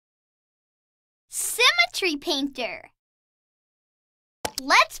Symmetry painter.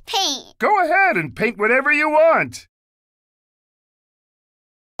 Let's paint. Go ahead and paint whatever you want.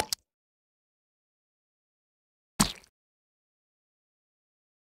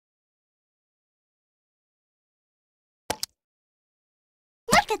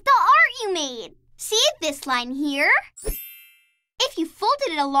 Look at the art you made. See this line here? If you folded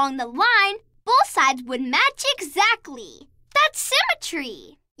it along the line, both sides would match exactly. That's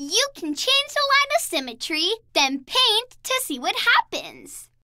symmetry. You can change the line of symmetry, then paint to see what happens.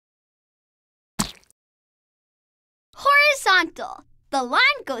 Horizontal. The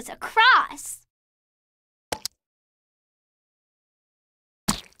line goes across.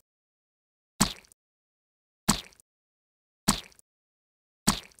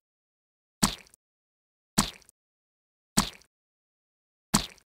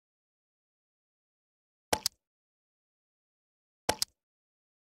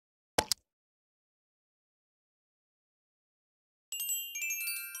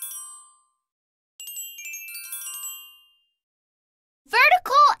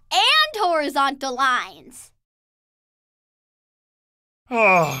 Vertical and horizontal lines.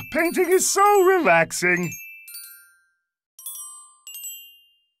 Oh, painting is so relaxing.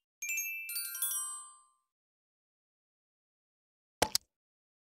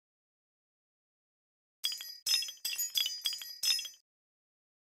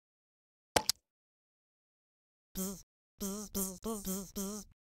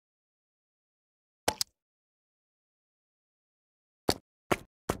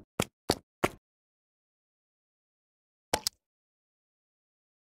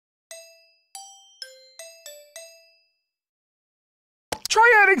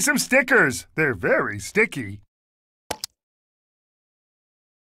 Try adding some stickers. They're very sticky.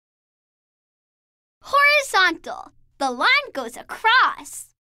 Horizontal. The line goes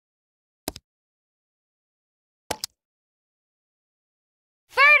across.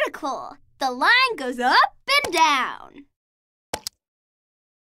 Vertical. The line goes up and down.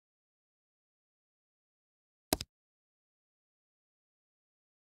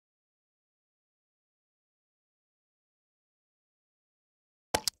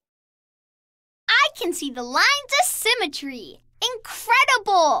 I can see the lines of symmetry.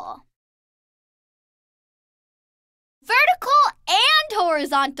 Incredible! Vertical and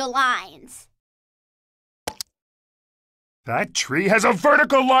horizontal lines. That tree has a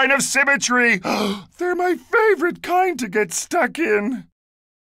vertical line of symmetry. They're my favorite kind to get stuck in.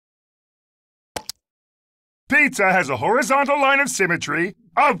 Pizza has a horizontal line of symmetry,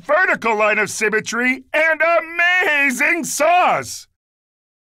 a vertical line of symmetry, and amazing sauce.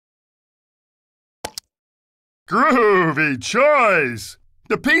 Groovy choice!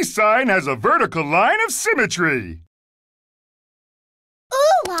 The peace sign has a vertical line of symmetry.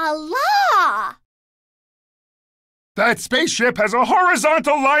 Ooh la la! That spaceship has a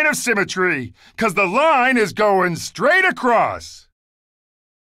horizontal line of symmetry, 'cause the line is going straight across.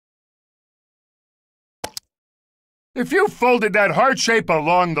 If you folded that heart shape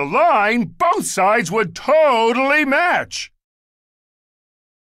along the line, both sides would totally match.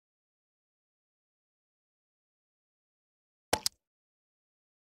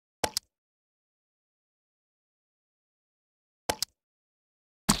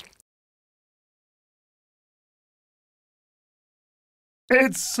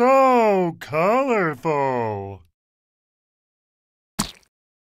 It's so colorful.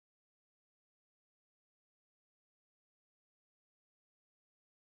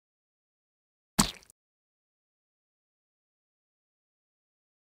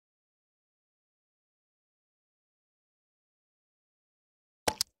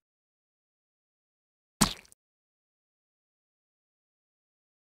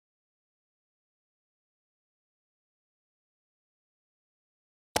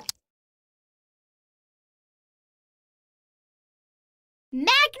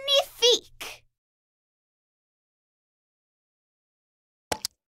 Magnifique!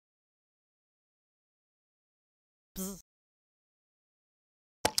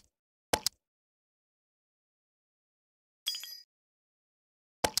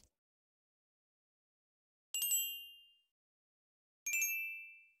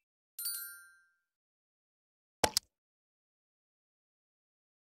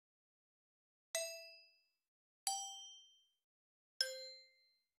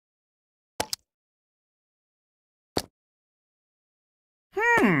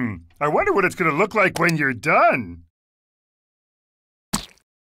 I wonder what it's going to look like when you're done.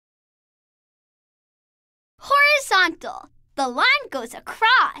 Horizontal. The line goes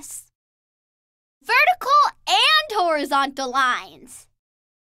across. Vertical and horizontal lines.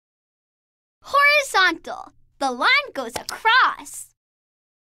 Horizontal. Horizontal. The line goes across.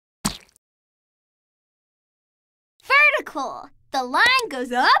 Vertical. The line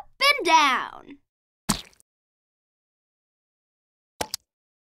goes up and down.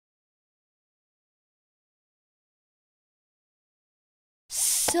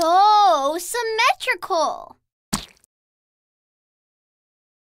 So symmetrical.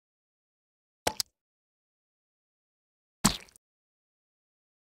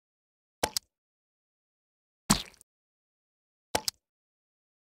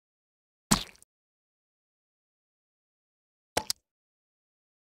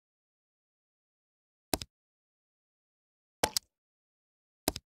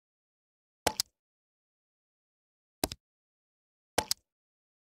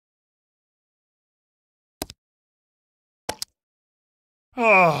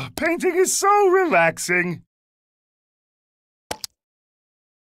 Oh, painting is so relaxing.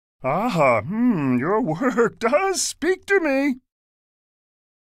 Your work does speak to me.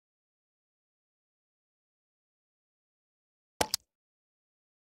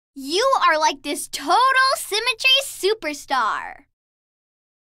 You are like this total symmetry superstar.